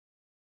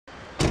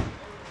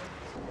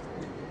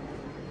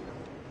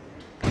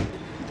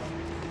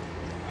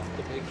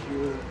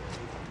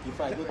If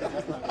I go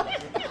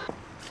to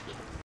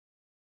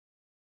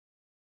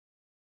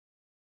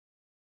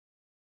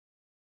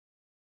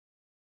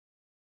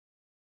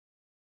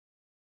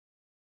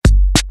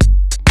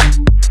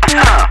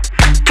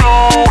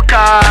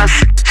TUCAS,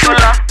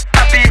 Sola,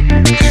 happy.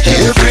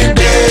 Every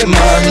day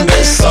man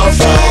they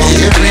suffer,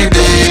 every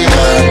day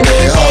man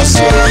they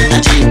hustle.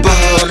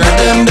 Ajibor, na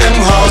them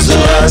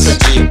hustlers.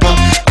 Ajibor,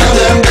 na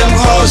them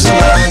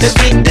hustlers.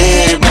 Every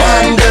day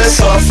man they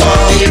suffer,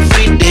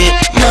 every day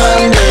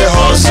man they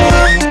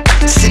hustle.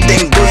 See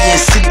them going,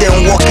 see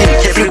them walking,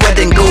 everywhere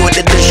they go,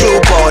 they show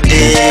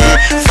body.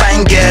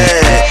 Fine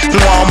girl,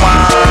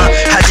 mama,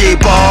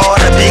 Ajibor,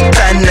 a big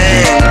time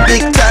name,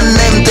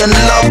 they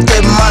love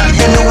them man,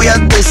 anywhere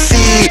they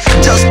see,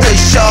 just a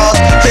short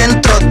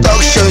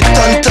introduction,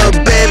 turn to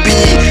baby,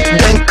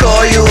 then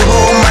call you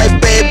home, my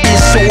baby,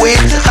 sweet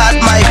heart,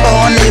 my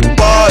honey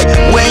boy,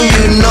 when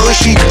you know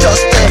she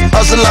just a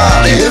hustler.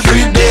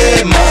 Every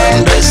day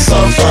man they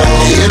suffer,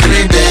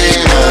 every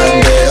day man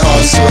they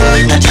hustle.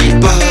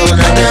 Ajibor,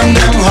 na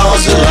them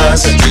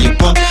hustlers.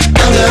 Ajibor,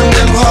 na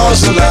them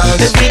hustlers.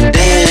 Every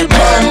day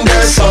man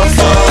they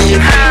suffer, every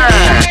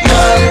day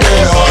man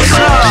they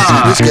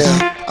hustle. This girl,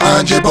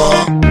 Ajibor,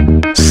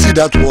 see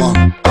that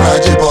one,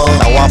 Ajibor.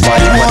 I want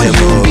fight for them,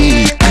 bro.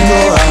 You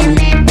know I'm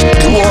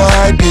the one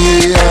I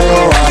be, I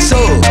know I'm So,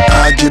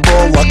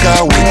 Ajibor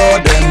waka, we know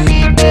them.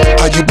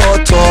 Ajibor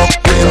talk,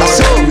 we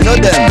know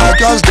them. I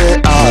just they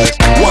ask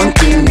one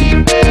thing,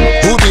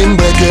 who been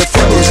breaking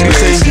for this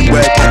place?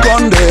 Who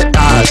gone they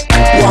ask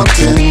one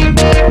thing,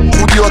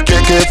 who be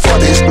okay for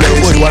this place?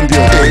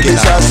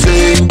 Ladies are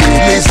saying be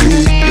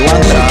lazy,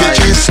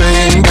 Nkechi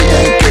saying be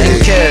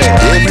NK.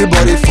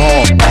 Everybody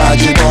from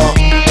Ajibor,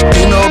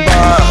 you know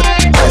bad.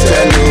 I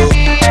tell you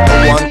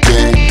one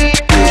thing,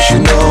 you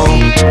should know.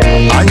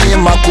 Anyi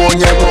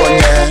makonye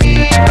bonye,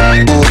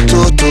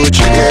 ututu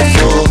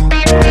chigefo.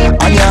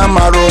 Anya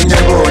maronye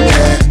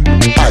bonye,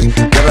 ay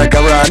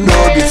gara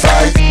no be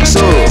fight. So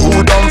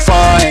who don't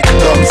find,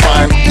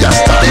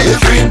 just start.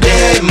 Every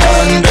day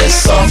man they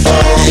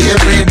suffer,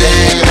 every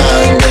day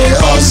man they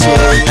hustle.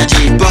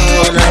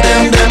 Ajibor, na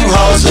them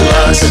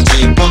hustlers.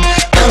 Ajibor,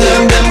 na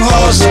them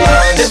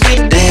hustlers.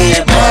 Every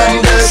day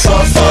man they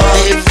suffer,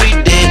 every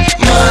day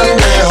man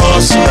they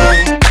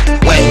hustle.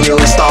 when you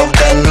stop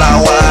then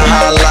now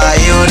wahala,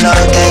 you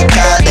know get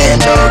car, they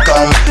no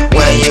come.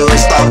 When you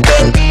stop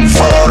then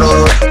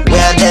follow,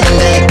 where then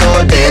they go,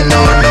 they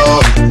no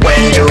know.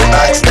 When you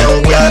ask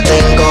them where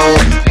they go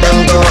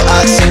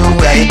ask you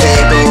where they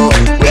go.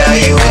 Where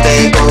you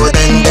they go,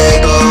 then they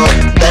go.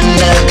 Then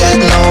they get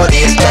no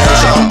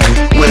distinction.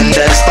 When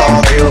they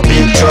stop you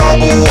big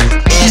trouble.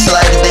 It's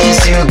like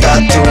this, you got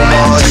too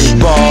much.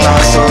 Now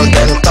so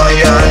then turn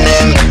your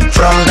name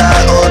from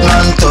that old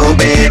man to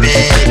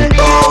baby.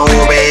 Oh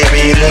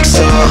baby, look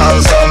so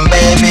handsome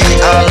baby,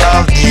 I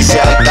love this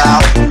your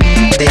girl.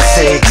 This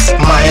 6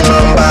 my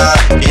number,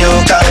 you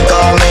can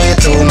call me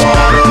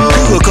tomorrow.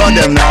 Who call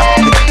them now?